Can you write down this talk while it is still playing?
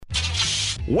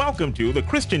Welcome to the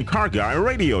Christian Car Guy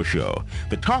Radio Show,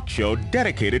 the talk show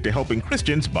dedicated to helping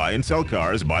Christians buy and sell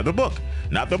cars by the book.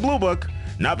 Not the blue book,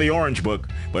 not the orange book,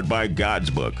 but by God's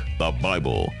book, the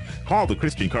Bible. Call the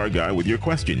Christian Car Guy with your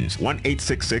questions,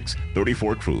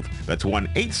 1-866-34-TRUTH. That's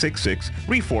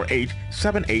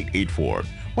 1-866-348-7884.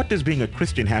 What does being a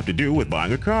Christian have to do with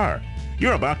buying a car?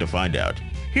 You're about to find out.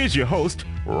 Here's your host,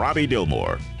 Robbie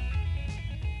Dilmore.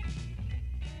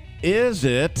 Is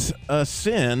it a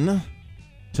sin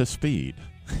to speed?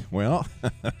 Well,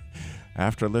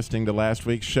 after listening to last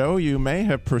week's show, you may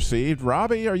have perceived,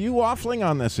 Robbie, are you waffling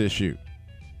on this issue?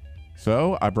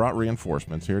 So I brought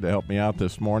reinforcements here to help me out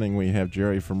this morning. We have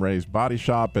Jerry from Ray's Body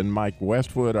Shop and Mike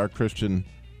Westwood, our Christian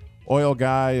oil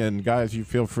guy. And guys, you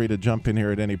feel free to jump in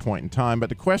here at any point in time. But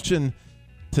the question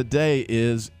today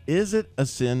is it a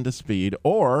sin to speed?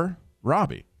 Or,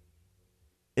 Robbie,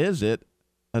 is it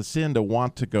a sin to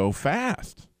want to go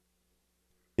fast?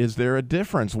 Is there a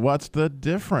difference? What's the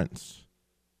difference?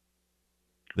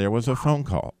 There was a phone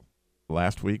call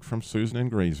last week from Susan in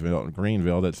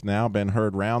Greenville that's now been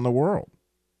heard around the world.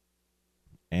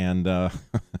 And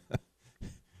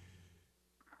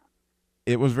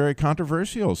it was very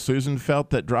controversial. Susan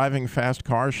felt that driving fast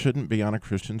cars shouldn't be on a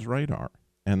Christian's radar.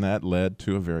 And that led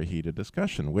to a very heated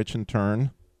discussion, which in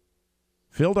turn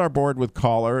filled our board with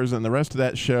callers, and the rest of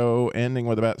that show ending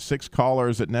with about 6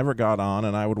 callers that never got on.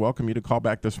 And I would welcome you to call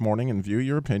back this morning and view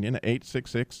your opinion at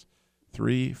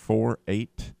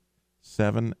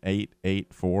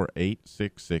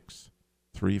 866-348-7884,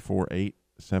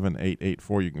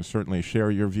 866-348-7884. You can certainly share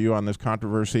your view on this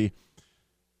controversy.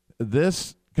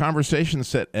 This conversation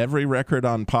set every record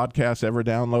on podcasts ever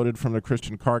downloaded from the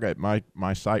Christian Car Guy.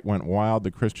 My site went wild.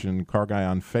 The Christian Car Guy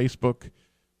on Facebook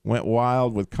went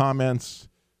wild with comments,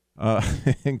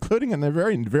 including a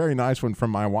very, very nice one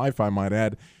from my wife, I might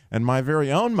add, and my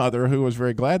very own mother, who was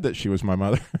very glad that she was my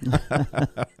mother.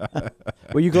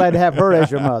 Were you glad to have her as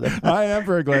your mother? I am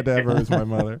very glad to have her as my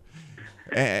mother.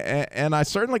 And I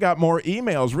certainly got more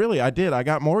emails. Really, I did. I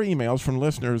got more emails from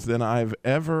listeners than I've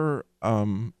ever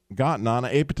gotten on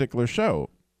a particular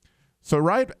show. So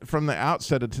right from the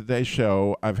outset of today's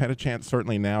show, I've had a chance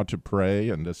certainly now to pray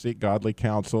and to seek godly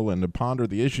counsel and to ponder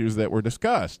the issues that were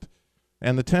discussed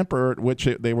and the temper at which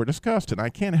they were discussed. And I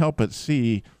can't help but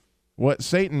see what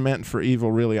Satan meant for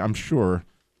evil, really, I'm sure,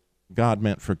 God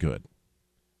meant for good.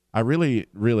 I really,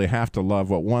 really have to love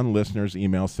what one listener's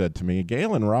email said to me.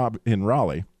 Gail in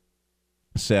Raleigh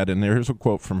said, and here's a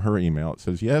quote from her email. It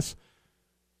says, "Yes,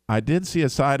 I did see a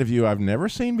side of you I've never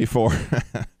seen before,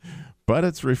 but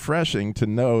it's refreshing to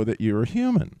know that you're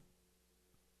human."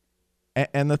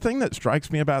 And the thing that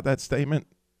strikes me about that statement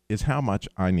is how much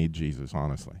I need Jesus,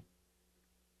 honestly.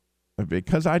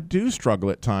 Because I do struggle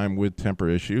at times with temper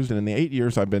issues, and in the 8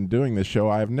 years I've been doing this show,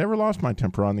 I have never lost my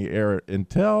temper on the air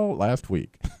until last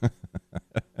week.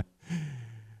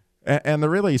 And the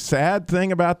really sad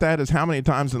thing about that is how many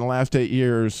times in the last 8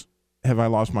 years have I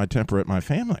lost my temper at my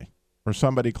family or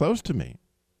somebody close to me?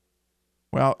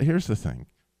 Well, here's the thing.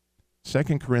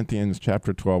 2 Corinthians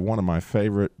chapter 12, one of my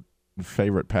favorite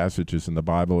passages in the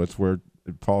Bible. It's where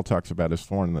Paul talks about his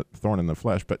thorn in the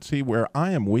flesh. But see, where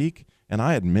I am weak, and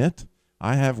I admit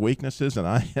I have weaknesses and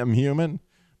I am human,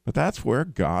 but that's where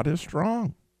God is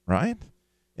strong, right?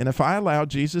 And if I allow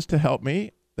Jesus to help me,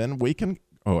 then we can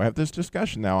have this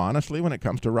discussion. Now, honestly, when it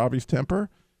comes to Robbie's temper,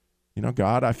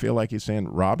 God, I feel like he's saying,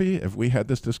 Robbie, if we had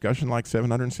this discussion like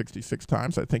 766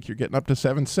 times, I think you're getting up to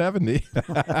 770.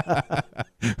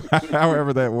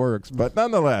 However that works. But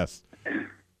nonetheless,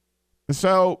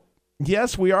 so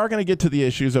yes, we are going to get to the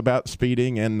issues about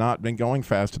speeding and not been going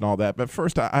fast and all that. But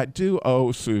first, I do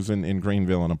owe Susan in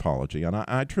Greenville an apology. And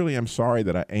I truly am sorry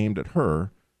that I aimed at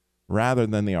her rather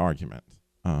than the argument.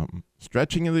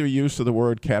 Stretching the use of the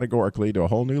word categorically to a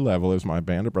whole new level, as my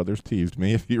band of brothers teased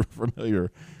me, if you're familiar.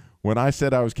 When I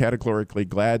said I was categorically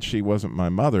glad she wasn't my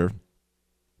mother,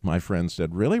 my friend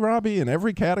said, "Really, Robbie? In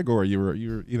every category, you're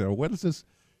what is this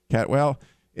cat?" Well,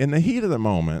 in the heat of the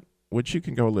moment, which you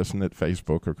can go listen at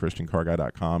Facebook or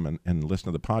ChristianCarGuy.com and listen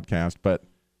to the podcast, but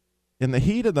in the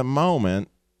heat of the moment,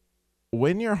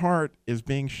 when your heart is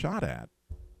being shot at,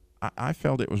 I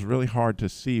felt it was really hard to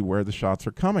see where the shots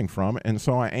are coming from, and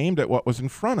so I aimed at what was in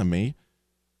front of me.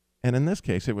 And in this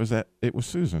case, it was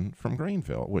Susan from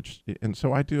Greenville, and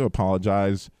so I do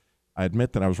apologize. I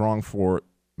admit that I was wrong for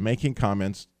making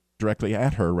comments directly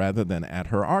at her rather than at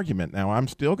her argument. Now, I'm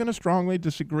still going to strongly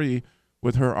disagree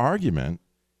with her argument,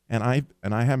 and I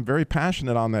am very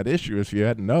passionate on that issue, if you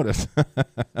hadn't noticed.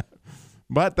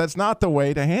 But that's not the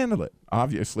way to handle it.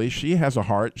 Obviously, she has a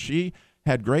heart. She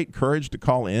had great courage to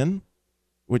call in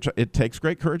which it takes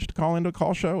great courage to call into a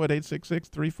call show at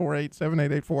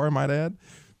 866-348-7884, I might add.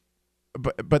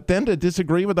 But then to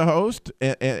disagree with the host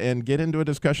and get into a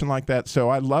discussion like that. So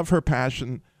I love her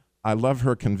passion. I love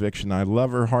her conviction. I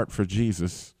love her heart for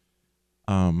Jesus.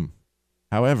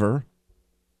 However,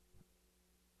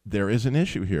 there is an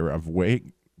issue here of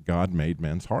way God made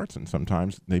men's hearts, and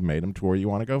sometimes they made them to where you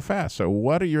want to go fast. So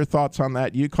what are your thoughts on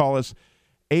that? You call us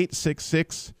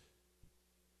 348-7884.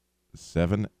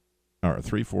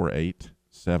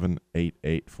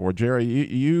 Jerry,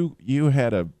 you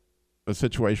had a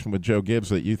situation with Joe Gibbs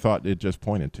that you thought it just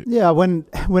pointed to. Yeah, when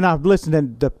I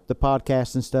listened to the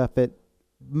podcast and stuff, it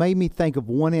made me think of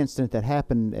one incident that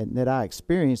happened and that I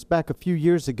experienced back a few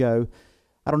years ago.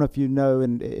 I don't know if you know,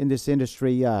 in this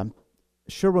industry,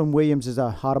 Sherwin-Williams is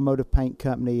a automotive paint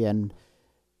company, and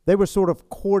they were sort of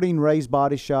courting Ray's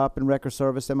Body Shop and Record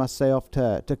Service and myself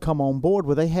to come on board.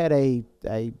 Well, they had a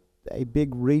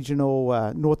big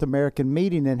regional North American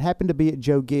meeting, and happened to be at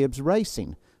Joe Gibbs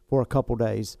Racing for a couple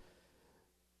days.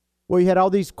 Well, you had all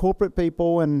these corporate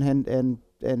people and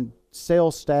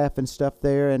sales staff and stuff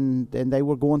there, and they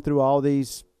were going through all the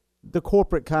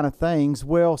corporate kind of things.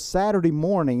 Well, Saturday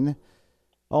morning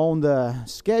on the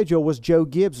schedule was Joe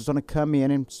Gibbs was going to come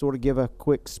in and sort of give a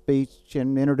quick speech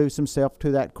and introduce himself to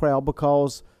that crowd,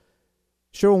 because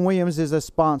Sherwin-Williams is a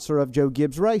sponsor of Joe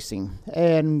Gibbs Racing,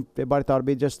 and everybody thought it'd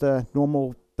be just a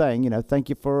normal thing, thank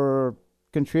you for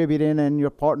contributing and your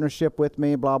partnership with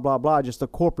me, blah, blah, blah, just a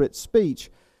corporate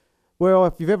speech. Well,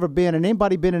 if you've ever been, and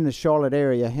anybody been in the Charlotte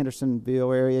area,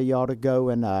 Hendersonville area, you ought to go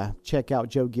and check out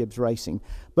Joe Gibbs Racing.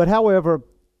 But however,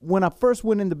 when I first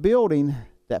went in the building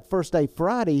that first day,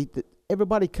 Friday,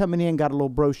 everybody coming in got a little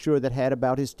brochure that had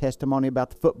about his testimony about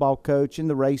the football coach and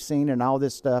the racing and all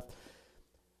this stuff.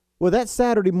 Well, that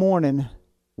Saturday morning,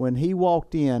 when he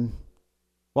walked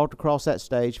across that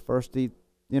stage, first he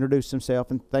introduced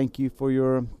himself and thank you for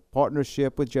your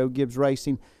partnership with Joe Gibbs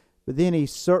Racing. But then he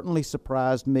certainly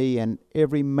surprised me and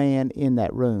every man in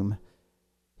that room.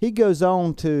 He goes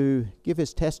on to give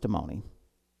his testimony.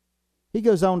 He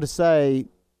goes on to say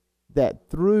that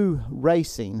through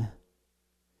racing,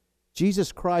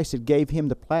 Jesus Christ had gave him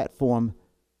the platform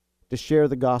to share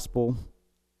the gospel,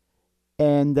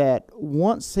 and that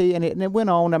once and it went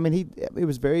on. I mean, it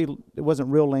wasn't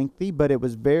real lengthy, but it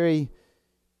was very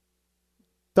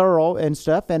thorough and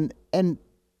stuff, and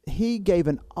he gave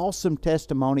an awesome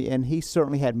testimony, and he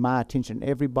certainly had my attention,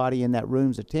 everybody in that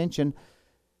room's attention.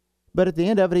 But at the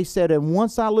end of it, he said, and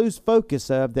once I lose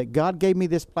focus of that God gave me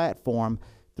this platform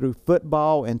through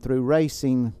football and through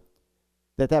racing,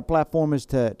 that platform is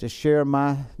to share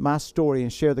my story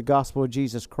and share the gospel of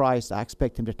Jesus Christ, I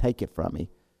expect him to take it from me.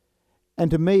 And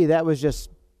to me, that was just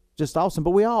awesome.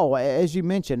 But we all, as you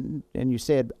mentioned, and you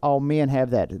said, all men have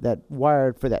that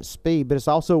wired for that speed, but it's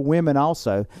also women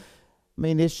also. I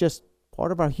mean, it's just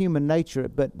part of our human nature,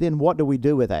 but then what do we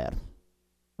do with that?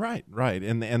 Right.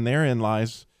 And therein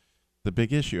lies the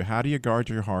big issue. How do you guard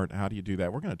your heart? How do you do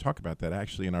that? We're going to talk about that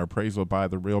actually in our appraisal by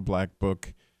the Real Black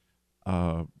Book,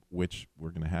 which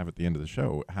we're going to have at the end of the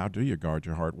show. How do you guard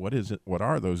your heart? What is it? What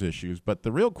are those issues? But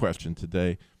the real question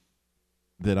today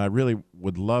that I really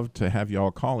would love to have you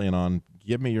all call in on,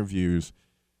 give me your views,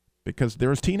 because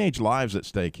there's teenage lives at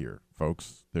stake here,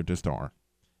 folks. There just are.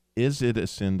 Is it a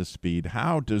sin to speed?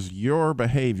 How does your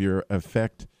behavior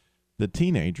affect the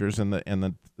teenagers? And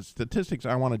the statistics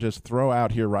I want to just throw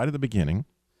out here right at the beginning,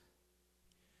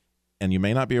 and you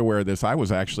may not be aware of this, I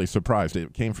was actually surprised.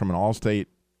 It came from an Allstate,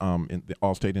 the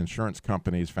Allstate Insurance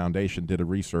Company's foundation did a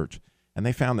research, and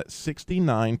they found that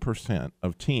 69%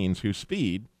 of teens who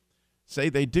speed say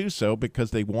they do so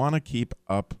because they want to keep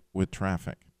up with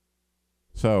traffic.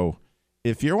 So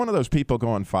if you're one of those people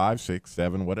going 5, 6,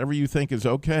 7, whatever you think is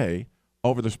okay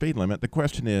over the speed limit, the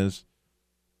question is,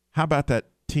 how about that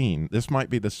teen? This might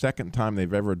be the second time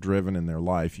they've ever driven in their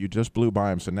life. You just blew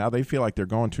by them, so now they feel like they're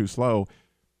going too slow.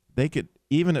 They could,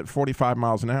 even at 45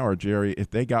 miles an hour, Jerry, if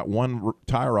they got one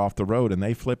tire off the road and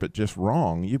they flip it just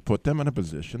wrong, you put them in a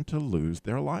position to lose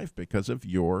their life because of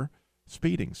your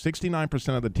speeding.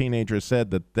 69% of the teenagers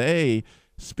said that they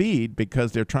speed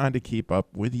because they're trying to keep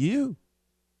up with you.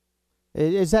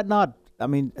 Is that not,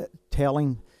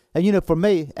 telling? And, for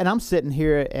me, and I'm sitting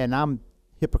here and I'm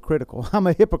hypocritical. I'm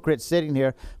a hypocrite sitting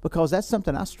here because that's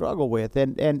something I struggle with.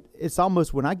 And it's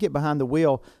almost when I get behind the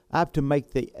wheel, I have to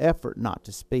make the effort not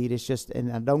to speed. It's just,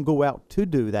 and I don't go out to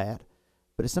do that,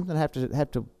 but it's something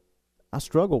I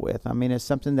struggle with. It's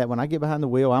something that when I get behind the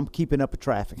wheel, I'm keeping up with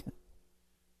traffic.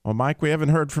 Well, Mike, we haven't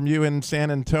heard from you in San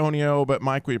Antonio, but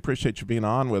Mike, we appreciate you being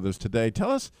on with us today.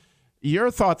 Tell us your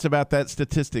thoughts about that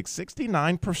statistic.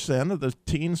 69% of the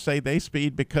teens say they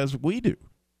speed because we do.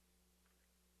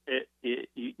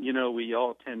 we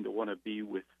all tend to want to be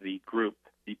with the group,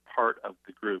 be part of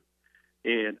the group.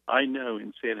 And I know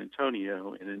in San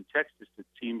Antonio and in Texas, it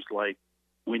seems like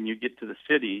when you get to the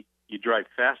city, you drive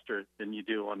faster than you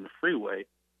do on the freeway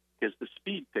because the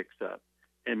speed picks up.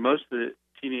 And most of the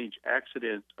teenage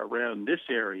accidents around this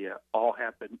area all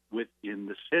happen within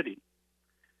the city.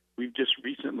 We've just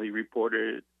recently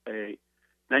reported a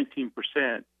 19%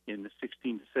 in the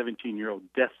 16 to 17-year-old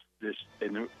deaths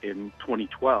in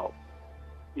 2012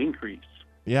 increase.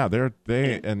 Yeah,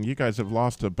 and you guys have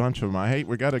lost a bunch of them.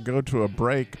 We got to go to a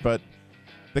break, but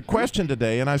the question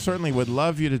today, and I certainly would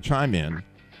love you to chime in,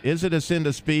 is it a sin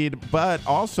to speed, but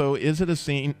also is it a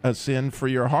sin for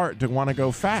your heart to want to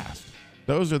go fast?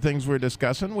 Those are things we're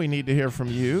discussing. We need to hear from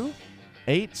you.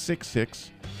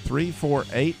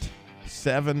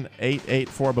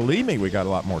 866-348-7884. Believe me, we got a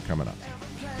lot more coming up.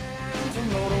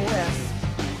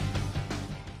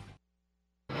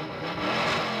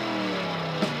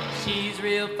 She's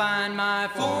real fine, my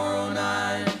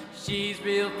 409. She's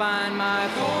real fine, my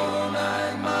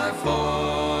 409, my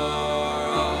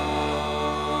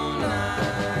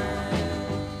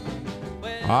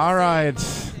 409. All right.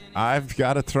 I've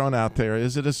got it thrown out there.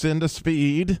 Is it a sin to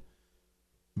speed?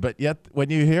 But yet, when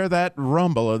you hear that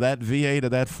rumble of that V8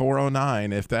 of that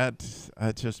 409, if that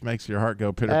just makes your heart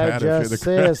go pitter patter. It just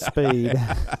says speed.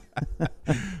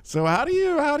 So how do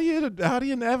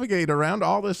you navigate around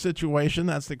all this situation?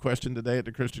 That's the question today at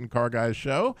the Christian Car Guys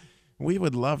Show. We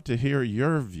would love to hear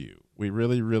your view. We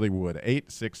really, really would.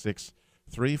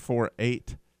 866-348-7884.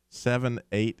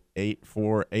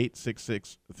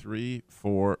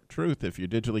 866-34-TRUTH. If you're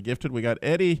digitally gifted, we got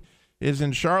Eddie is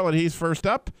in Charlotte. He's first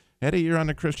up. Eddie, you're on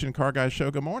the Christian Car Guys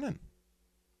Show. Good morning.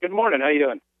 Good morning. How you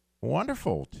doing?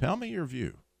 Wonderful. Tell me your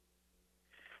view.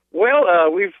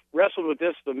 Well, we've wrestled with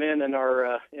this. The men in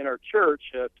our church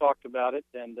talked about it,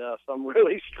 and some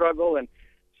really struggle, and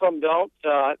some don't.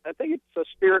 I think it's a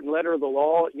spirit and letter of the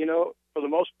law. For the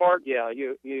most part, yeah,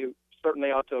 you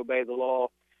certainly ought to obey the law.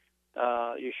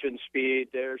 You shouldn't speed.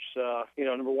 There's,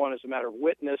 number one is a matter of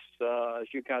witness.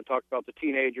 As you kind of talked about, the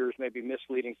teenagers maybe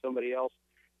misleading somebody else.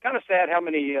 Kind of sad how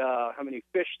many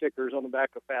fish stickers on the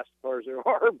back of fast cars there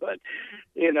are, but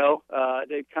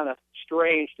they're kind of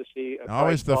strange to see.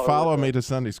 Always the follow me to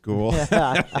Sunday school,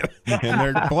 and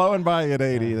they're blowing by at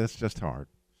 80. That's just hard.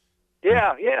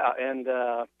 Yeah, and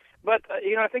but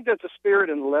I think that the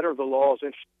spirit and the letter of the law is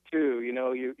interesting too.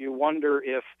 You wonder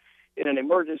if in an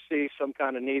emergency, some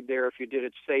kind of need there, if you did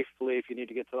it safely, if you need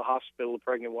to get to the hospital, a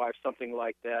pregnant wife, something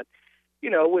like that.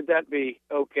 Would that be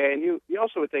okay? And you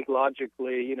also would think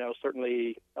logically,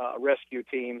 certainly rescue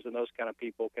teams and those kind of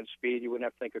people can speed. You wouldn't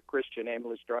have to think a Christian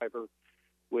ambulance driver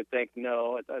would think,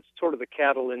 no. That's sort of the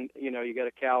cattle in, you got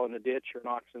a cow in the ditch or an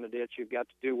ox in the ditch. You've got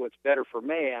to do what's better for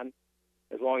man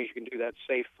as long as you can do that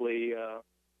safely. I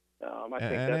think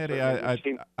and that's Eddie,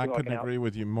 I couldn't agree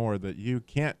with you more that you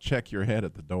can't check your head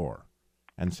at the door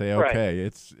and say, right. okay,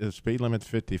 it's speed limit's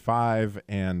 55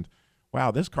 and wow,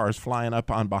 this car's flying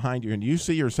up on behind you, and you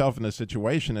see yourself in a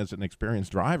situation as an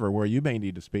experienced driver where you may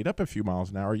need to speed up a few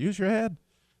miles an hour. Use your head.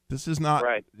 This is not,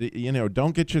 right.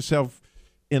 Don't get yourself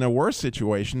in a worse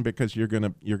situation because you're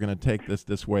gonna take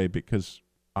this way because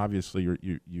obviously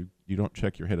you don't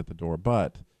check your head at the door.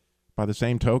 But by the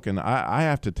same token, I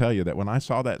have to tell you that when I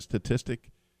saw that statistic,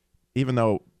 even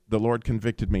though the Lord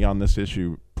convicted me on this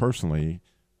issue personally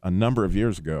a number of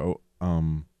years ago,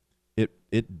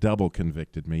 it double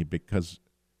convicted me because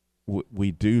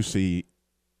we do see,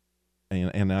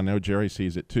 and I know Jerry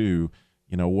sees it too,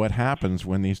 what happens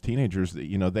when these teenagers,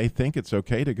 they think it's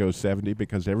okay to go 70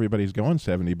 because everybody's going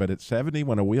 70, but at 70,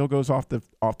 when a wheel goes off the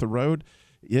road,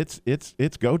 it's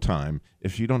go time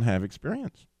if you don't have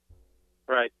experience.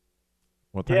 Right.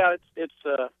 Well, yeah,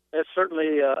 it's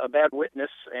certainly a bad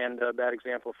witness and a bad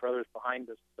example for others behind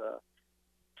us to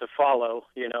follow,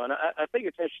 and I think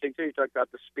it's interesting too. You talked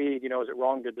about the speed. Is it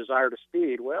wrong to desire to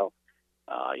speed? Well,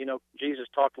 Jesus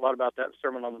talked a lot about that in the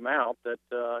Sermon on the Mount. That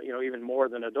even more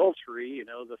than adultery,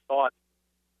 the thought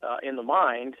in the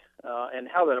mind and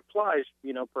how that applies.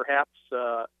 Perhaps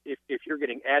if you're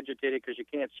getting agitated because you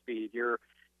can't speed, and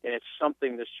it's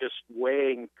something that's just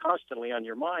weighing constantly on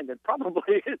your mind, then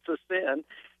probably it's a sin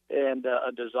and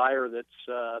a desire that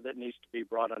needs to be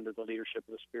brought under the leadership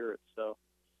of the Spirit. So.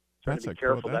 That's to be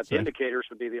careful. The indicators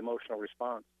would be the emotional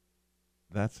response.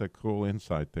 That's a cool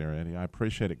insight there, Eddie. I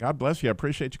appreciate it. God bless you. I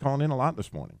appreciate you calling in a lot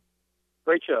this morning.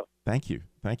 Great show. Thank you.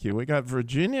 We got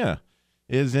Virginia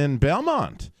is in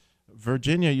Belmont.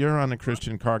 Virginia, you're on the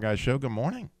Christian Car Guy Show. Good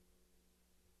morning.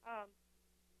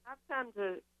 I've come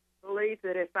to believe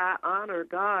that if I honor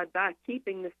God by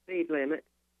keeping the speed limit,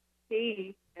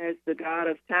 He, as the God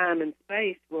of time and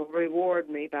space, will reward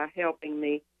me by helping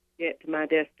me get to my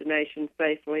destination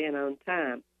safely and on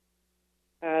time.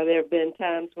 There have been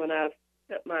times when I've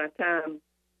cut my time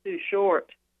too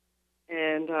short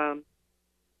and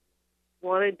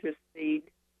wanted to speed,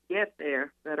 get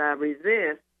there, but I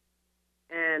resist,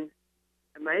 and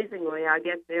amazingly, I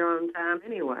get there on time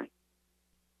anyway.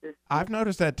 I've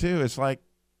noticed that too. It's like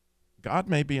God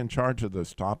may be in charge of the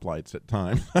stoplights at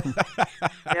times.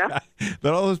 Yeah.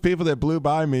 But all those people that blew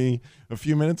by me a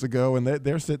few minutes ago, and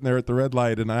they're sitting there at the red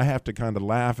light, and I have to kind of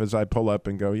laugh as I pull up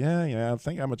and go, yeah,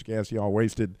 think how much gas y'all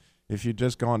wasted if you'd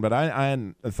just gone. But I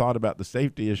hadn't thought about the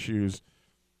safety issues.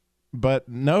 But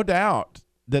no doubt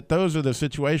that those are the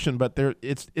situation. But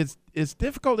it's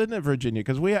difficult, isn't it, Virginia?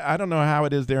 Because I don't know how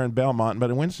it is there in Belmont,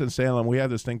 but in Winston-Salem, we have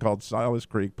this thing called Silas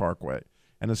Creek Parkway.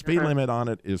 And the speed limit on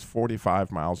it is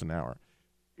 45 miles an hour.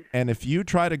 And if you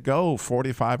try to go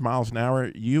 45 miles an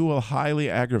hour, you will highly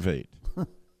aggravate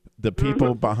the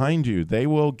people behind you. They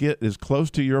will get as close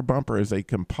to your bumper as they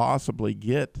can possibly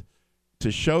get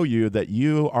to show you that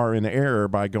you are in error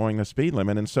by going the speed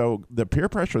limit. And so the peer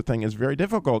pressure thing is very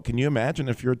difficult. Can you imagine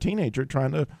if you're a teenager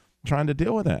trying to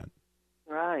deal with that?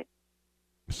 Right.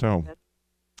 So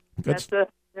that's a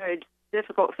very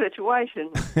difficult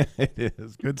situation. It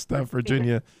is. Good stuff,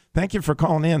 Virginia. Thank you for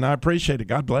calling in. I appreciate it.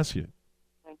 God bless you.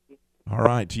 Thank you. All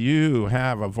right. You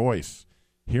have a voice.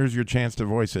 Here's your chance to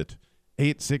voice it.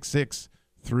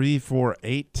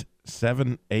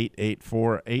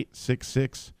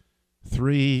 866-348-7884.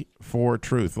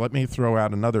 866-34-TRUTH. Let me throw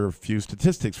out another few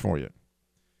statistics for you.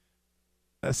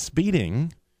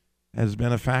 Speeding has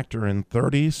been a factor in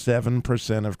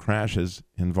 37% of crashes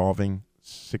involving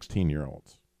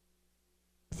 16-year-olds.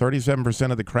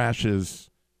 37% of the crashes,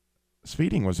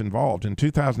 speeding was involved. In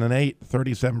 2008,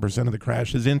 37% of the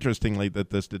crashes, interestingly, that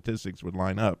the statistics would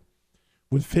line up,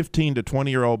 with 15 to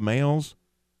 20-year-old males,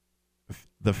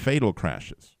 the fatal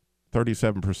crashes,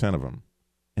 37% of them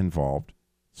involved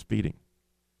speeding.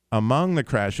 Among the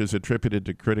crashes attributed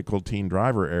to critical teen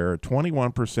driver error,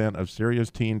 21% of serious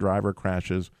teen driver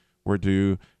crashes were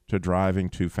due to driving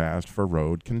too fast for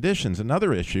road conditions.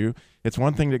 Another issue, it's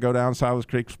one thing to go down Silas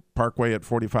Creek Parkway at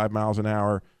 45 miles an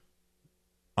hour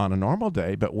on a normal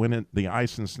day, but when the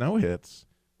ice and snow hits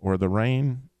or the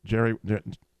rain, Jerry...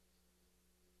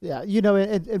 Yeah,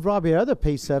 and Robbie, the other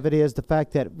piece of it is the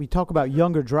fact that we talk about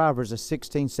younger drivers of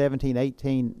 16, 17,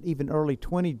 18, even early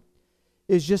 20,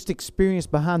 is just experience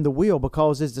behind the wheel,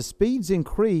 because as the speeds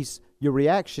increase, your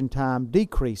reaction time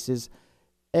decreases.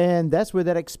 And that's where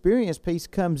that experience piece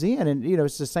comes in. And,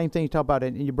 it's the same thing you talk about.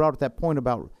 And you brought up that point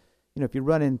about, if you're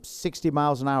running 60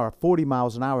 miles an hour, 40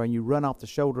 miles an hour, and you run off the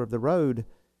shoulder of the road,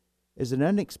 as an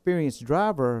unexperienced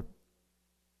driver,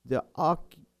 the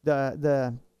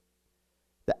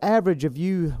average of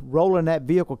you rolling that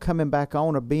vehicle, coming back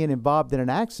on, or being involved in an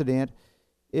accident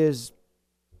is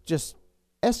just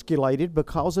escalated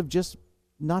because of just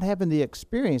not having the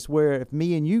experience. Where if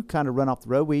me and you kind of run off the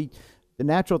road, the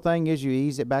natural thing is you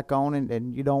ease it back on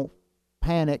and you don't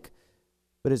panic.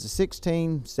 But as a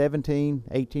 16, 17,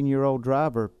 18-year-old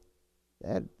driver,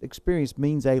 that experience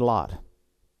means a lot.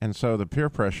 And so the peer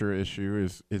pressure issue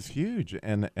is huge,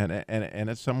 and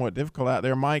it's somewhat difficult out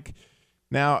there. Mike,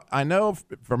 now I know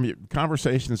from your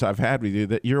conversations I've had with you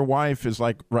that your wife is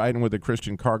like riding with a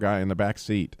Christian car guy in the back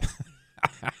seat.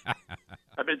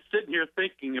 I've been sitting here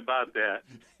thinking about that.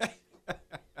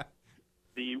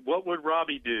 What would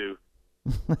Robbie do?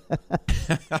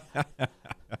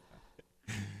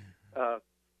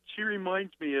 She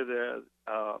reminds me of that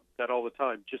all the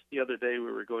time. Just the other day,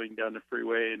 we were going down the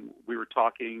freeway and we were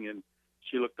talking, and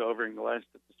she looked over and glanced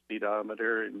at the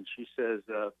speedometer, and she says,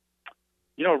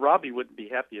 Robbie wouldn't be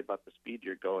happy about the speed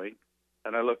you're going.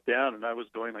 And I looked down, and I was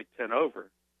going like 10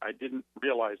 over. I didn't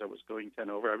realize I was going 10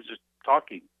 over. I was just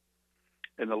talking,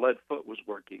 and the lead foot was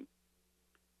working.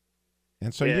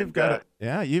 And so you've got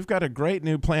a great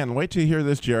new plan. Wait till you hear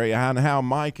this, Jerry, on how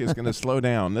Mike is going to slow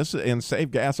down and save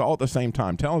gas all at the same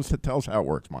time. Tell us how it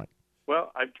works, Mike.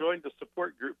 Well, I've joined the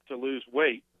support group to lose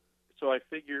weight. So I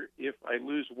figure if I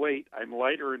lose weight, I'm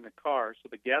lighter in the car, so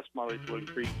the gas mileage will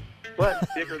increase. But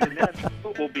bigger than that, the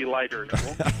foot will be lighter, and it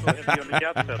won't be so heavy on the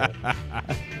gas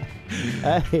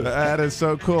pedal. That is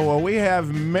so cool. Well, we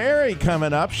have Mary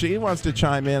coming up. She wants to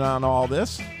chime in on all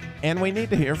this. And we need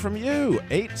to hear from you.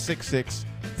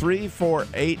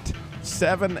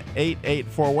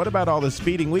 866-348-7884. What about all the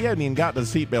speeding? We haven't even got to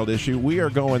the seatbelt issue. We are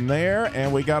going there,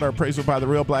 and we got our appraisal by the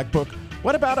Real Black Book.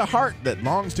 What about a heart that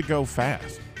longs to go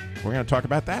fast? We're going to talk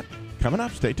about that coming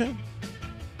up. Stay tuned.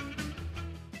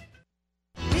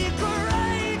 Be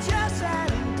courageous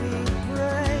and be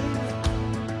brave,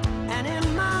 and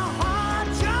in my heart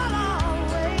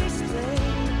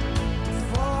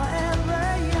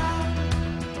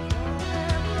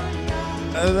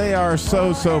They are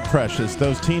so precious.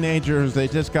 Those teenagers, they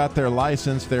just got their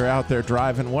license. They're out there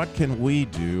driving. What can we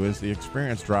do as the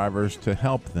experienced drivers to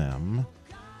help them?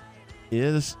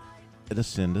 Is it a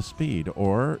sin to speed,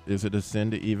 or is it a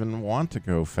sin to even want to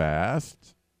go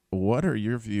fast? What are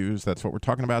your views? That's what we're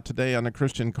talking about today on the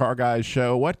Christian Car Guys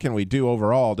show. What can we do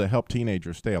overall to help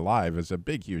teenagers stay alive is a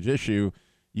big, huge issue.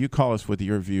 You call us with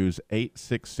your views,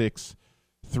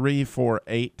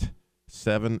 866-348-7884,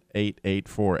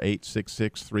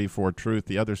 866-34-TRUTH.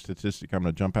 The other statistic, I'm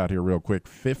going to jump out here real quick,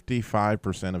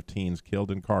 55% of teens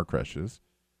killed in car crashes.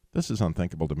 This is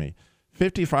unthinkable to me.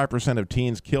 55% of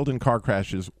teens killed in car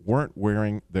crashes weren't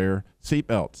wearing their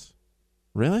seatbelts.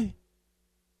 Really?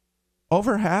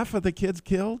 Over half of the kids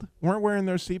killed weren't wearing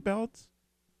their seatbelts?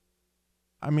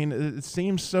 I mean, it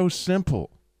seems so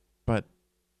simple, but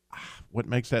what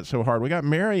makes that so hard? We got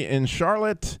Mary in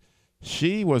Charlotte.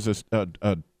 She was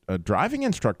a driving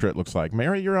instructor, it looks like.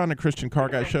 Mary, you're on the Christian Car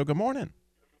Guy show. Good morning.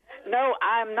 No,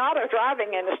 I'm not a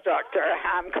driving instructor.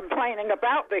 I'm complaining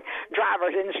about the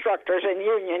driver's instructors in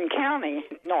Union County,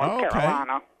 North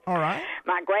Carolina. All right.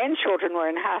 My grandchildren were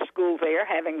in high school there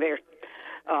having their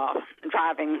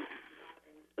driving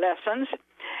lessons,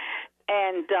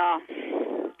 and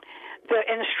the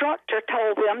instructor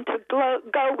told them to go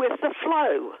with the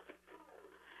flow.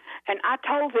 And I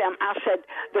told them, I said,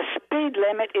 the speed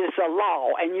limit is the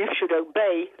law, and you should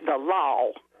obey the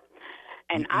law.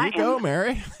 And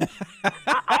Mary.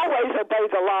 I always obey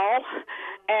the law.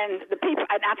 And the people,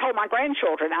 and I told my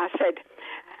grandchildren, I said,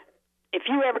 if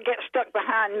you ever get stuck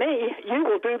behind me, you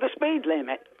will do the speed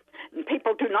limit. And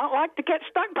people do not like to get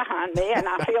stuck behind me, and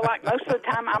I feel like most of the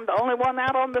time I'm the only one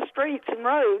out on the streets and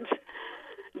roads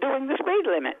doing the speed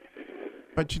limit.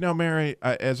 But Mary,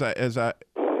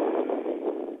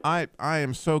 I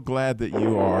am so glad that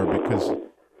you are, because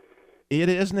it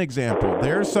is an example.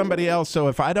 There's somebody else. So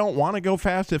if I don't want to go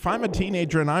fast, if I'm a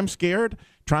teenager and I'm scared,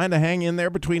 trying to hang in there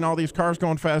between all these cars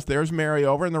going fast, there's Mary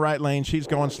over in the right lane. She's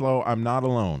going slow. I'm not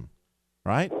alone,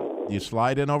 right? You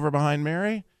slide in over behind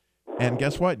Mary, and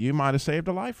guess what? You might have saved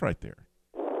a life right there.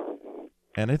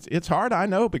 And it's hard, I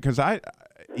know, because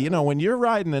when you're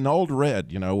riding an old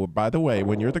red, by the way,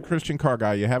 when you're the Christian Car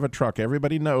Guy, you have a truck,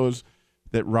 everybody knows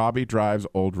that Robbie drives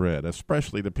old red,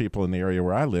 especially the people in the area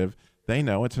where I live. They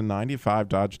know it's a 95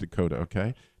 Dodge Dakota,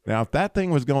 okay? Now, if that thing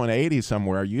was going 80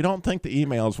 somewhere, you don't think the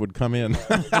emails would come in.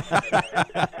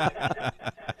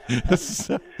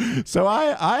 So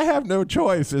I have no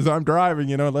choice as I'm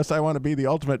driving, unless I want to be the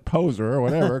ultimate poser or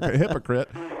whatever, a hypocrite,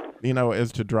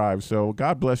 is to drive. So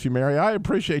God bless you, Mary. I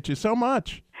appreciate you so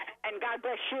much. And God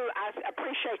bless you. I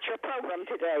appreciate your program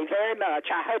today very much.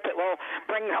 I hope it will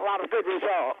bring a lot of good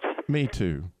results. Me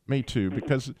too,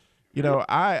 because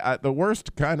I the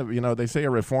worst kind of, they say a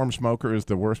reformed smoker is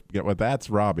the worst. Well, that's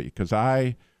Robbie, because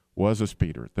I was a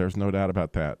speeder. There's no doubt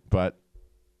about that. But,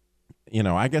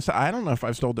 I guess I don't know if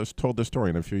I've told this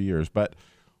story in a few years, but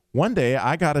one day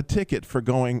I got a ticket for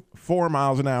going 4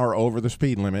 miles an hour over the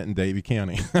speed limit in Davie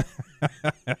County.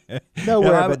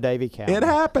 Nowhere but Davie County. It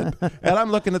happened. And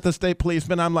I'm looking at the state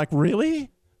policeman. I'm like,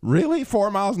 really? Really?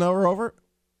 4 miles an hour over?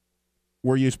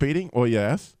 Were you speeding? Well,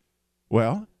 yes.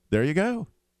 Well, there you go.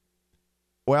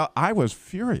 Well, I was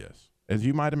furious. As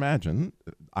you might imagine,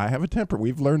 I have a temper.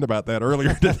 We've learned about that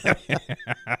earlier today.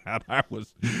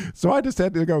 So I just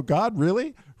had to go, God,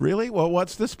 really? Really? Well,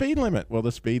 what's the speed limit? Well,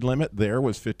 the speed limit there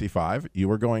was 55. You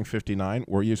were going 59.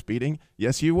 Were you speeding?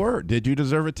 Yes, you were. Did you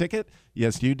deserve a ticket?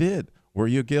 Yes, you did. Were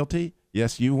you guilty?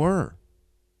 Yes, you were.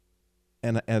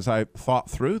 And as I thought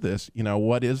through this,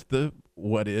 what is the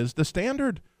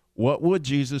standard? What would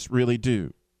Jesus really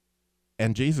do?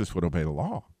 And Jesus would obey the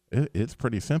law. It's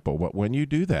pretty simple. But when you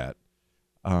do that,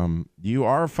 you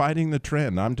are fighting the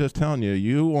trend. I'm just telling you,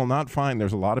 you will not find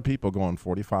there's a lot of people going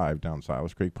 45 down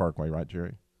Silas Creek Parkway, right,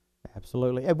 Jerry?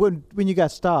 Absolutely. And when you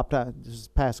got stopped, this is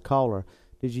past caller,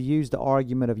 did you use the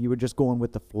argument of you were just going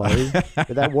with the flow?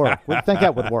 Did that work? We think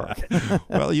that would work.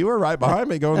 Well, you were right behind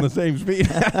me going the same speed.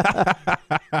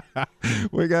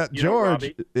 We got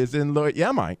George is in Louis.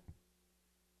 Yeah, Mike.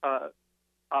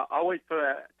 I'll wait till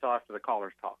after the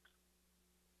caller talks.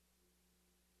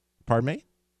 Pardon me?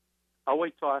 I'll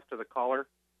wait till after the caller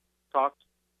talks.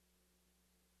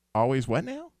 Always what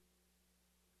now?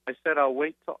 I said I'll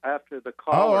wait till after the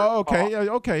caller. Oh, okay. Talks.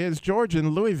 Okay, it's George in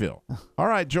Louisville. All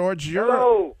right, George.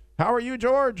 Hello. How are you,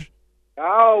 George?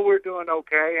 Oh, we're doing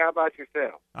okay. How about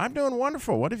yourself? I'm doing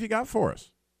wonderful. What have you got for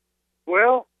us?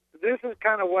 Well, this is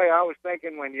kind of the way I was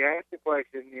thinking when you asked the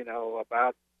question,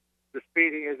 about the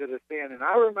speeding, is it a sin? And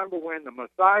I remember when the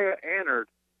Messiah entered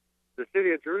the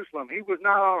city of Jerusalem, he was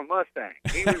not on a Mustang.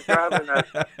 He was driving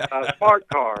a smart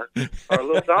car or a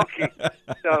little donkey.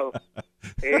 So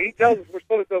he tells us we're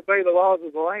supposed to obey the laws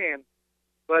of the land,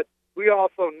 but we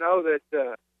also know that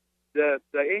the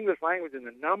English language and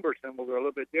the number symbols are a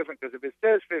little bit different, because if it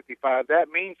says 55, that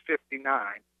means 59.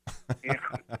 You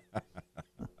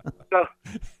know?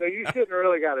 So you shouldn't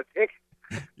really got a ticket.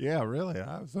 Yeah, really.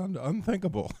 I was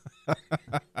unthinkable.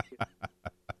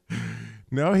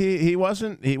 No, he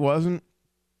wasn't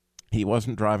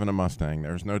driving a Mustang.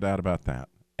 There's no doubt about that.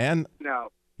 And no.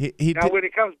 When he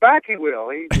comes back, he will.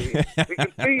 He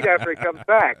can speed after he comes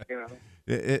back, you know.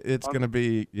 It's going to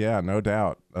be, no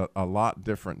doubt, a lot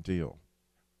different deal.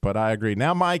 But I agree.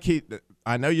 Now, Mike,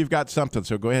 I know you've got something,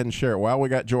 so go ahead and share it while we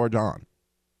got George on.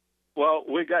 Well,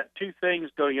 we got two things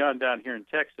going on down here in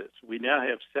Texas. We now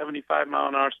have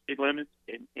 75-mile-an-hour speed limits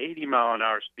and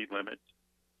 80-mile-an-hour speed limits.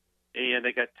 And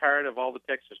they got tired of all the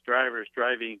Texas drivers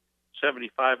driving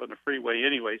 75 on the freeway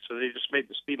anyway, so they just made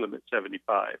the speed limit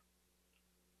 75.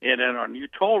 And then our new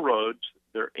toll roads,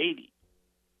 they're 80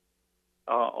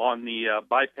 on the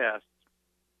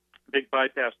big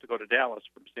bypass to go to Dallas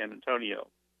from San Antonio.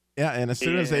 Yeah, and as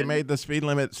soon as they made the speed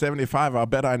limit 75, I'll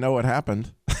bet I know what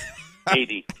happened.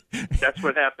 80. That's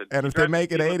what happened. And if they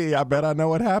make it 80, I bet I know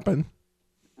what happened.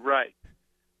 Right.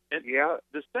 And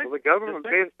the government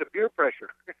bends to peer pressure.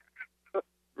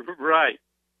 Right.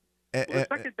 Well, the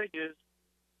second thing is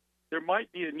there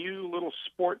might be a new little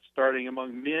sport starting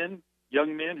among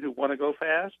young men who want to go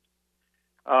fast.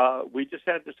 We just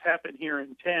had this happen here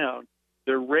in town.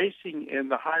 They're racing in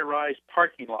the high-rise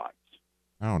parking lots.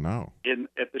 Oh, no.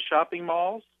 At the shopping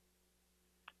malls.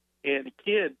 And a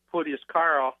kid put his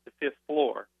car off the 5th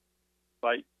floor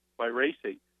by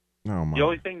racing. Oh, my. The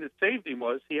only thing that saved him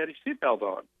was he had his seatbelt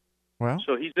on. Well,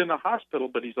 so he's in the hospital,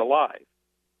 but he's alive.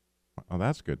 Oh,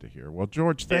 that's good to hear. Well,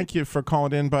 George, thank you for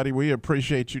calling in, buddy. We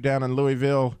appreciate you down in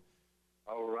Louisville.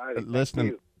 All right.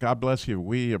 Listening. God bless you.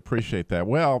 We appreciate that.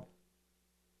 Well,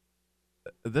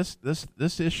 this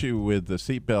issue with the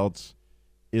seatbelts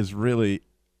is really,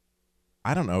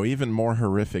 I don't know, even more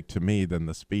horrific to me than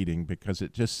the speeding, because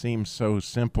it just seems so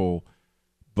simple.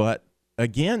 But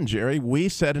again, Jerry, we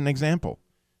set an example.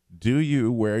 Do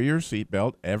you wear your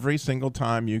seatbelt every single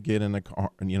time you get in a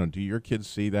car? You know, do your kids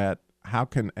see that? How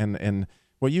can, and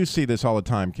well, you see this all the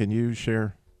time. Can you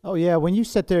share? Oh, yeah. When you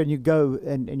sit there and you go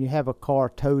and you have a car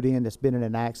towed in that's been in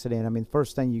an accident, I mean,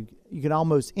 first thing you can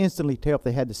almost instantly tell if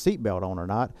they had the seatbelt on or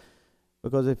not.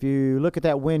 Because if you look at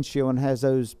that windshield and has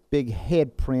those big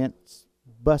head prints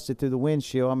busted through the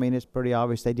windshield, I mean, it's pretty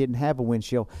obvious they didn't have a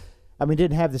windshield. I mean,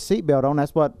 didn't have the seatbelt on.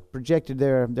 That's what projected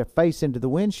their face into the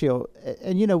windshield.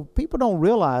 And, you know, people don't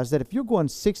realize that if you're going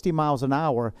 60 miles an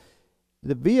hour,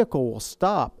 the vehicle will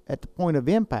stop at the point of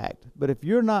impact. But if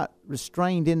you're not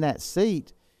restrained in that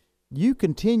seat,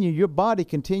 your body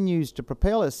continues to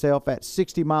propel itself at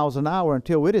 60 miles an hour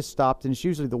until it is stopped. And it's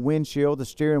usually the windshield, the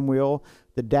steering wheel,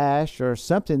 the dash, or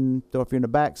something. So if you're in the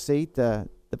back seat, the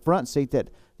front seat, that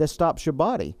stops your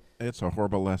body. It's a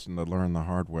horrible lesson to learn the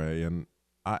hard way. And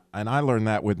I learned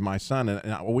that with my son.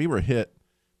 And we were hit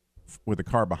with a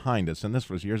car behind us, and this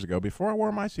was years ago before I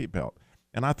wore my seatbelt.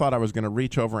 And I thought I was going to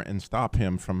reach over and stop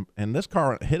him and this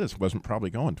car hit us wasn't probably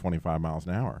going 25 miles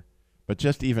an hour. But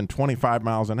just even 25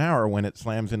 miles an hour when it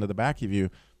slams into the back of you,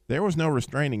 there was no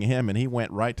restraining him, and he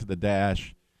went right to the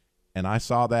dash. And I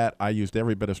saw that. I used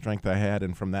every bit of strength I had,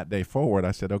 and from that day forward,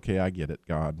 I said, okay, I get it,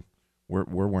 God.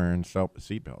 We're wearing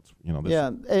seatbelts. You know,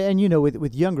 yeah, and you know,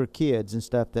 with younger kids and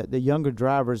stuff, that the younger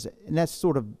drivers, and that's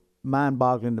sort of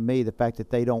mind-boggling to me, the fact that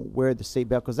they don't wear the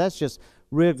seatbelt, because that's just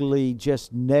really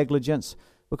just negligence.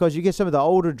 Because you get some of the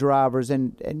older drivers,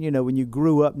 and you know, when you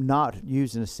grew up not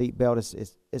using a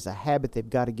seatbelt, it's a habit they've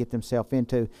got to get themselves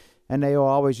into, and they will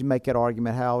always make that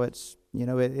argument how it's, you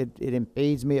know, it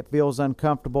impedes me, it feels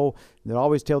uncomfortable. They'll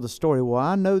always tell the story. Well,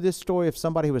 I know this story of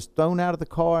somebody who was thrown out of the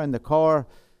car, and the car,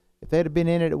 if they'd have been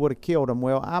in it, it would have killed them.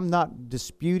 Well, I'm not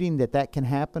disputing that can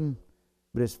happen,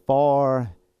 but as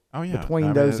far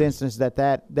between those instances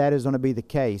that is going to be the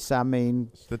case. I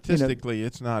mean, statistically, you know,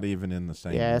 it's not even in the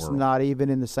same world. Yeah, it's not even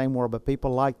in the same world, but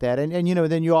people like that. And you know,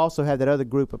 then you also have that other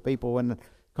group of people in the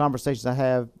conversations I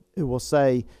have who will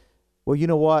say, well, you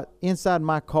know what, inside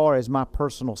my car is my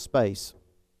personal space.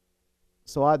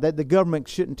 So the government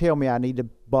shouldn't tell me I need to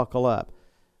buckle up.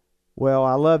 Well,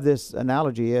 I love this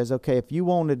analogy is, okay, if you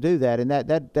want to do that, and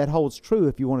that holds true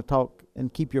if you want to talk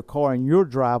and keep your car in your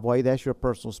driveway, that's your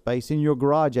personal space. In your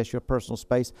garage, that's your personal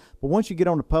space. But once you get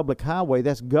on the public highway,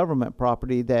 that's government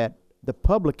property that the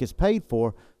public is paid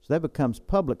for, so that becomes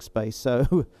public space.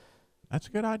 So that's a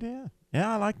good idea.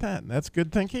 Yeah, I like that. That's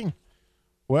good thinking.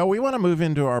 Well, we want to move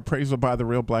into our appraisal by the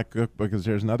Real Black Book because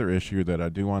there's another issue that I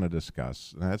do want to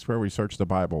discuss. And that's where we search the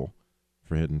Bible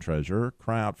for hidden treasure,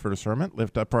 cry out for discernment,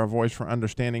 lift up our voice for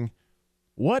understanding.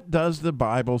 What does the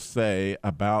Bible say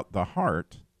about the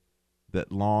heart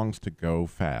that longs to go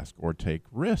fast or take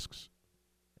risks?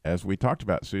 As we talked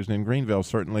about, Susan in Greenville,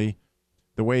 certainly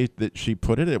the way that she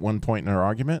put it at one point in her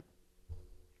argument,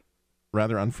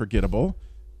 rather unforgettable,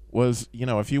 was,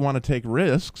 if you want to take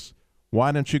risks,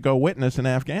 why don't you go witness in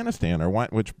Afghanistan? Or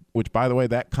which, by the way,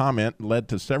 that comment led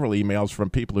to several emails from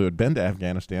people who had been to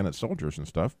Afghanistan as soldiers and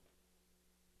stuff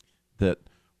that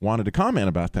wanted to comment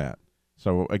about that.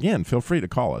 So, again, feel free to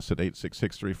call us at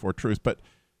 866-34-TRUTH. But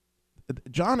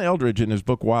John Eldredge, in his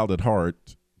book Wild at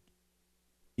Heart,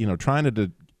 trying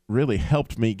to really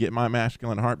helped me get my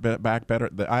masculine heart back better.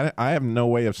 I have no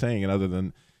way of saying it other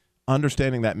than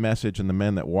understanding that message and the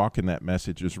men that walk in that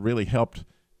message has really helped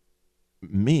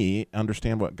me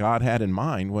understand what God had in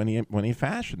mind when he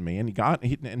fashioned me. And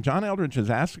John Eldredge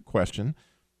has asked a question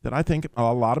that I think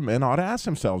a lot of men ought to ask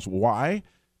themselves. Why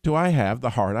do I have the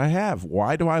heart I have?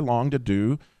 Why do I long to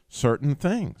do certain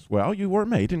things? Well, you were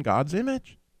made in God's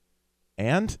image.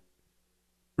 And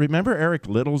remember Eric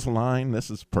Little's line?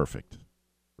 This is perfect,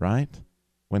 right?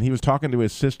 When he was talking to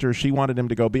his sister, she wanted him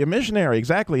to go be a missionary,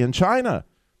 exactly, in China.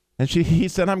 And he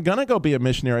said, I'm going to go be a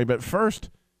missionary, but first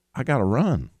I got to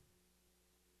run.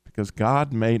 Because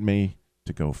God made me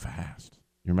to go fast.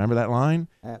 You remember that line?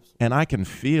 Absolutely. And I can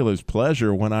feel his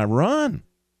pleasure when I run.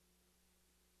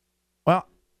 Well,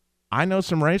 I know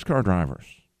some race car drivers.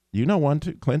 You know one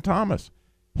too, Clint Thomas.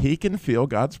 He can feel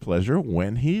God's pleasure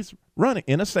when he's running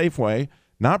in a safe way,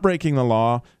 not breaking the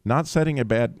law, not setting a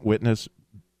bad witness,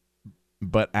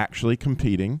 but actually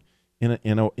competing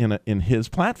in his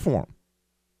platform,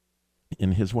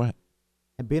 in his way.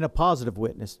 And being a positive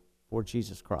witness for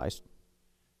Jesus Christ.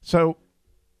 So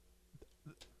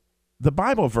the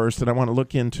Bible verse that I want to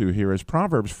look into here is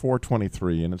Proverbs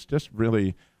 4:23, and it's just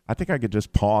really, I think I could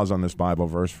just pause on this Bible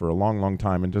verse for a long, long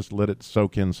time and just let it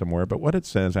soak in somewhere. But what it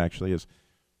says actually is,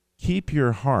 keep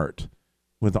your heart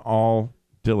with all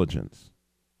diligence,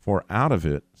 for out of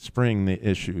it spring the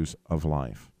issues of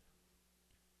life.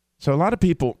 So a lot of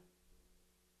people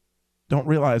don't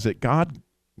realize that God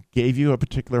gave you a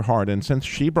particular heart. And since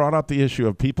she brought up the issue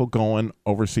of people going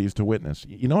overseas to witness,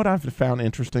 you know what I've found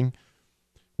interesting?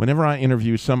 Whenever I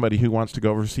interview somebody who wants to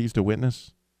go overseas to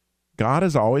witness, God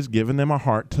has always given them a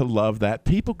heart to love that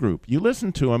people group. You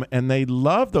listen to them, and they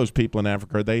love those people in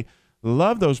Africa. They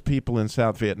love those people in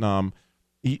South Vietnam.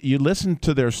 You listen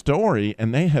to their story,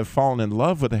 and they have fallen in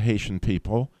love with the Haitian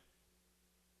people,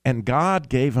 and God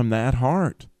gave them that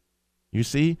heart. You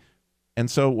see? And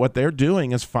so what they're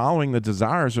doing is following the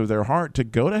desires of their heart to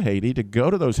go to Haiti, to go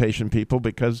to those Haitian people,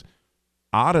 because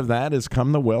out of that has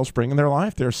come the wellspring in their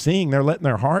life. They're letting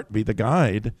their heart be the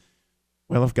guide.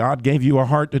 Well, if God gave you a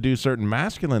heart to do certain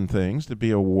masculine things, to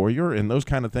be a warrior and those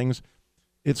kind of things,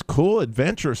 it's cool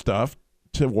adventure stuff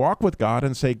to walk with God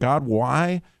and say, God,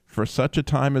 why for such a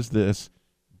time as this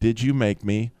did you make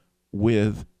me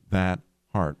with that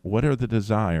heart? What are the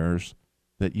desires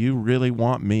that you really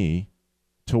want me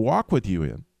to walk with you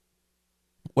in?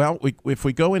 Well, if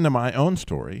we go into my own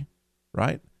story,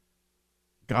 right?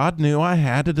 God knew I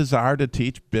had a desire to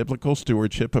teach biblical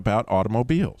stewardship about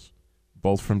automobiles,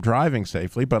 both from driving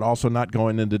safely, but also not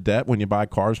going into debt when you buy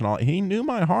cars and all. He knew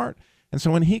my heart. And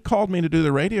so when he called me to do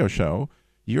the radio show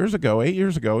 8 years ago,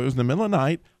 it was in the middle of the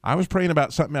night. I was praying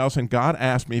about something else, and God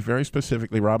asked me very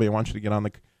specifically, Robbie, I want you to get on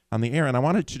the air, and I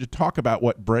wanted you to talk about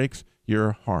what breaks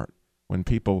your heart when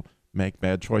people make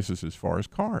bad choices as far as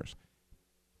cars.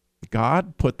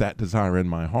 God put that desire in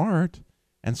my heart,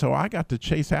 and so I got to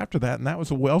chase after that, and that was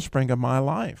a wellspring of my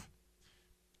life.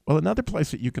 Well, another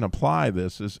place that you can apply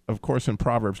this is, of course, in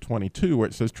Proverbs 22, where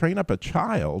it says, train up a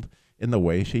child in the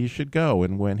way he should go,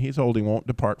 and when he's old, he won't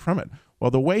depart from it.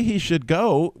 Well, the way he should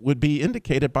go would be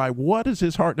indicated by what is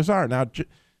his heart desire. Now,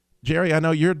 Jerry, I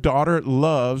know your daughter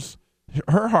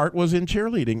her heart was in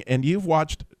cheerleading, and you've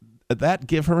watched that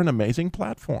give her an amazing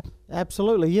platform.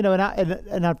 Absolutely.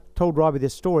 And I've told Robbie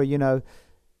this story,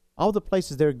 all the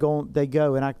places they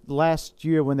go. And last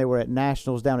year when they were at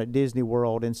Nationals down at Disney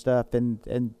World and stuff, and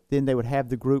then they would have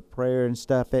the group prayer and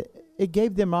stuff, it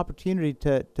gave them opportunity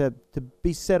to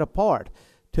be set apart,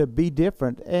 to be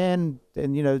different. And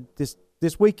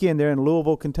this weekend they're in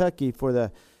Louisville, Kentucky for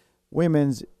the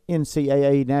women's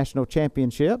NCAA national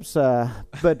championships.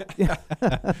 But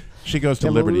she goes to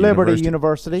Liberty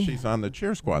University. She's on the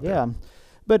cheer squad there. Yeah.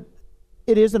 But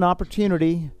it is an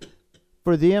opportunity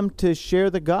for them to share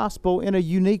the gospel in a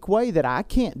unique way that I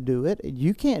can't do it,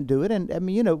 you can't do it, and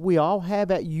we all have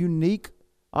that unique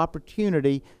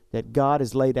opportunity that God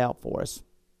has laid out for us.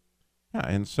 Yeah,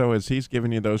 and so as he's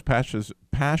giving you those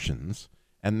passions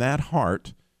and that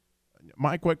heart,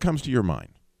 Mike, what comes to your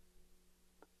mind?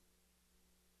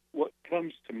 What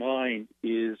comes to mind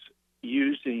is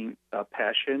using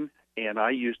passion, and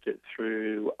I used it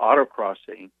through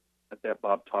autocrossing that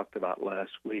Bob talked about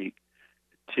last week,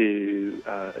 to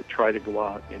try to go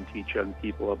out and teach young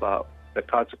people about the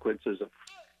consequences of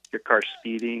your car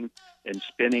speeding and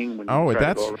spinning. When you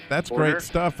try to go that's great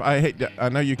stuff. I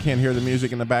know you can't hear the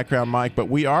music in the background, Mike, but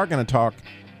we are going to talk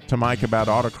to Mike about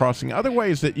autocrossing, other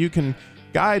ways that you can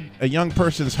guide a young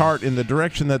person's heart in the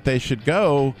direction that they should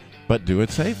go, but do it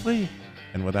safely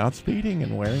and without speeding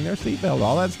and wearing their seatbelt,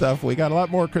 all that stuff. We got a lot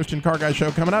more Christian Car Guy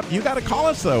Show coming up. You got to call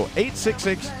us, though,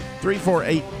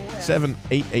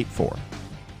 866-348-7884.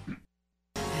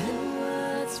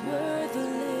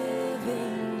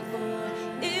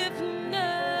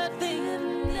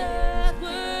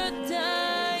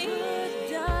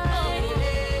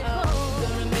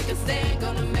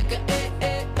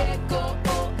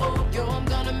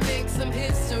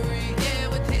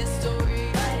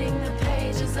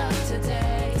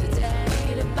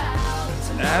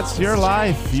 That's your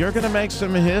life. You're going to make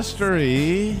some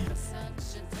history.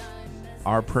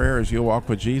 Our prayer is you'll walk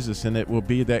with Jesus, and it will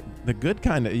be the good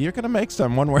kind of, you're going to make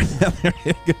some one way or the other.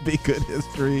 It could be good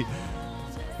history.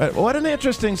 But what an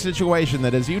interesting situation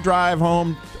that as you drive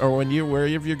home, or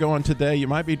wherever you're going today, you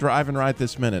might be driving right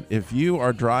this minute. If you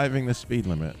are driving the speed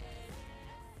limit,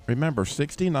 remember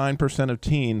 69% of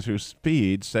teens who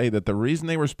speed say that the reason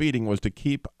they were speeding was to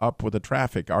keep up with the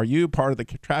traffic. Are you part of the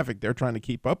traffic they're trying to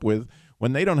keep up with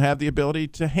when they don't have the ability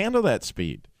to handle that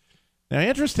speed? Now,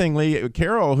 interestingly,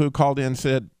 Carol, who called in,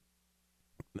 said,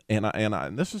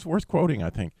 and this is worth quoting, I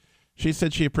think. She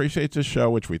said she appreciates the show,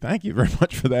 which we thank you very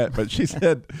much for that. But she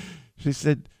said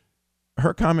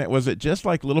her comment was that just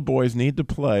like little boys need to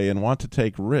play and want to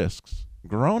take risks,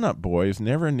 grown-up boys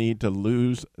never need to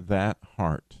lose that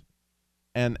heart.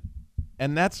 And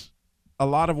that's a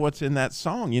lot of what's in that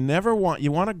song. You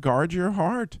want to guard your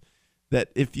heart. That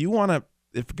if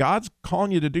God's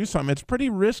calling you to do something, it's pretty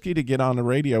risky to get on the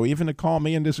radio, even to call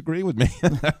me and disagree with me,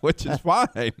 which is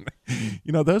fine.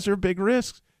 Those are big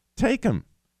risks. Take them.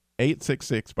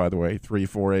 866, by the way,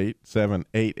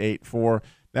 348-7884.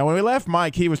 Now, when we left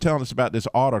Mike, he was telling us about this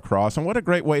autocross, and what a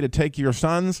great way to take your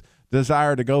son's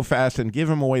desire to go fast and give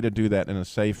him a way to do that in a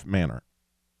safe manner.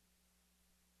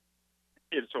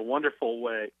 It's a wonderful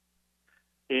way.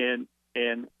 And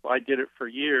I did it for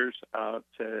years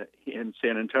in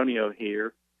San Antonio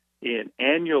here. And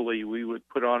annually, we would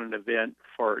put on an event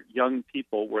for young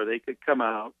people where they could come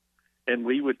out, and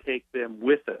we would take them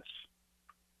with us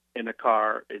in a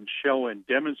car and show and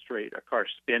demonstrate a car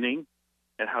spinning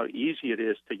and how easy it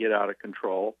is to get out of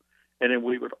control. And then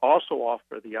we would also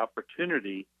offer the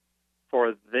opportunity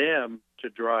for them to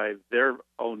drive their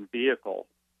own vehicle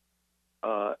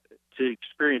to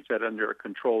experience that under a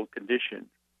controlled condition.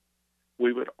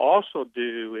 We would also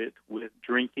do it with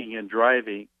drinking and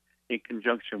driving in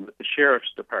conjunction with the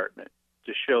sheriff's department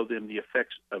to show them the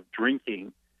effects of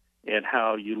drinking and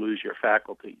how you lose your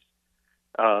faculties.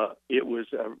 It was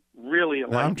a really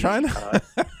enlightening.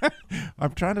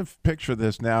 I'm trying to picture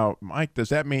this now, Mike. Does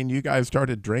that mean you guys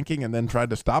started drinking and then tried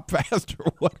to stop fast,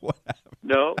 or what happened?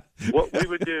 No. What we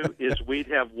would do is we'd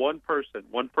have one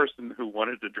person who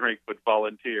wanted to drink would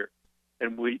volunteer,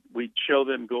 and we'd show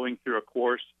them going through a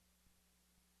course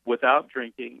without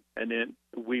drinking, and then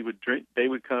we would drink. They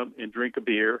would come and drink a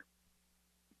beer,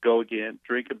 go again,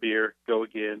 drink a beer, go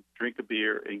again, drink a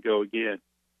beer, and go again.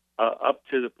 Up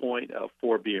to the point of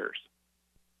 4 beers.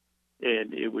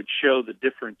 And it would show the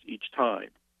difference each time.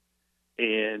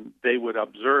 And they would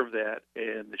observe that,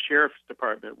 and the sheriff's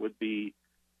department would be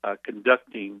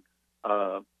conducting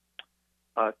briefings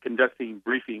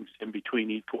in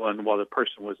between each one while the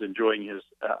person was enjoying his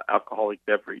alcoholic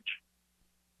beverage.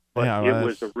 But it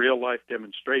was a real-life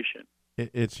demonstration.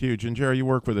 It's huge. And, Jerry, you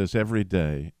work with us every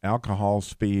day. Alcohol,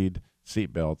 speed,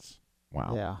 seatbelts.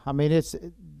 Wow. Yeah. I mean, it's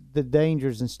the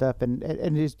dangers and stuff, and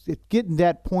it's getting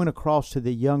that point across to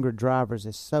the younger drivers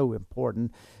is so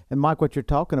important. And Mike, what you're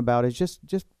talking about is just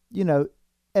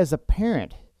as a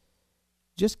parent,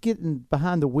 just getting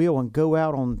behind the wheel and go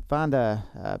out and find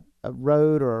a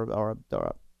road or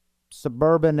a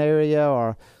suburban area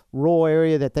or rural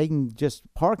area that they can just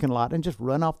parking lot and just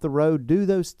run off the road, do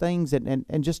those things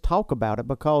and just talk about it,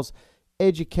 because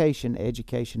education is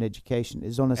going to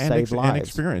save lives. And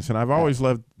experience. And I've always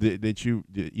loved that you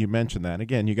mentioned that. And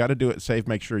again, you got to do it safe,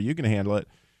 make sure you can handle it,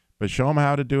 but show them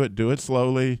how to do it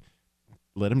slowly,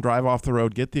 let them drive off the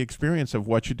road, get the experience of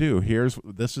what you do.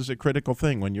 This is a critical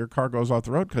thing when your car goes off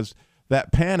the road, because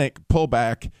that panic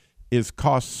pullback is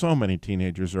cost so many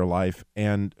teenagers their life,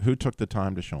 and who took the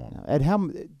time to show them?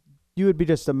 And you would be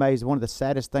just amazed. One of the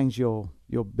saddest things you'll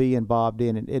be involved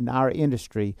in our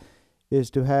industry is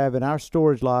to have in our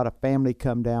storage lot a family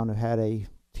come down who had a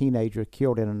teenager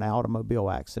killed in an automobile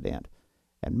accident.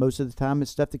 And most of the time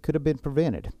it's stuff that could have been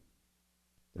prevented.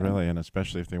 Really, and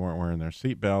especially if they weren't wearing their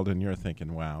seatbelt, and you're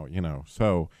thinking, wow,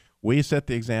 so we set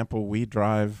the example, we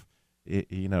drive,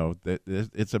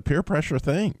 it's a peer pressure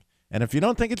thing. And if you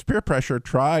don't think it's peer pressure,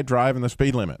 try driving the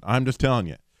speed limit. I'm just telling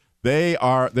you.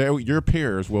 Your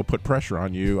peers will put pressure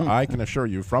on you. I can assure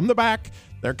you, from the back,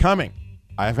 they're coming.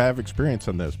 I have experience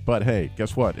in this. But, hey,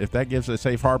 guess what? If that gives a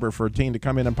safe harbor for a teen to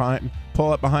come in and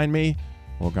pull up behind me,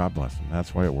 well, God bless them.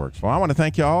 That's the way it works. Well, I want to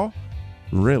thank y'all.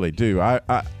 Really do.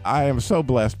 I am so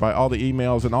blessed by all the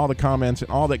emails and all the comments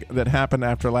and all that happened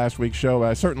after last week's show.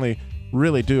 I certainly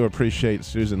really do appreciate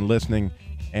Susan listening,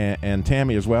 and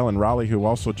Tammy as well, and Raleigh, who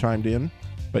also chimed in.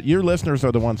 But your listeners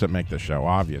are the ones that make the show,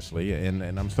 obviously, and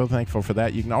I'm so thankful for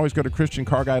that. You can always go to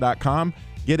ChristianCarGuy.com,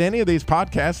 get any of these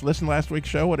podcasts, listen to last week's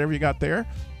show, whatever you got there.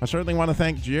 I certainly want to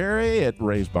thank Jerry at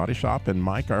Ray's Body Shop and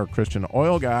Mike, our Christian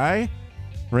oil guy.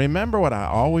 Remember what I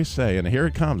always say, and here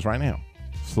it comes right now.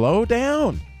 Slow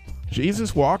down.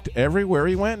 Jesus walked everywhere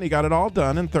he went, and he got it all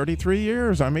done in 33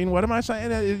 years. I mean, what am I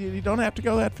saying? You don't have to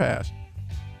go that fast.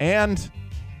 And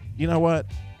you know what?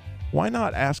 Why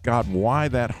not ask God why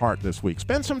that heart this week?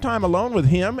 Spend some time alone with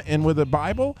him and with the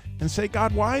Bible and say,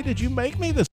 God, why did you make me this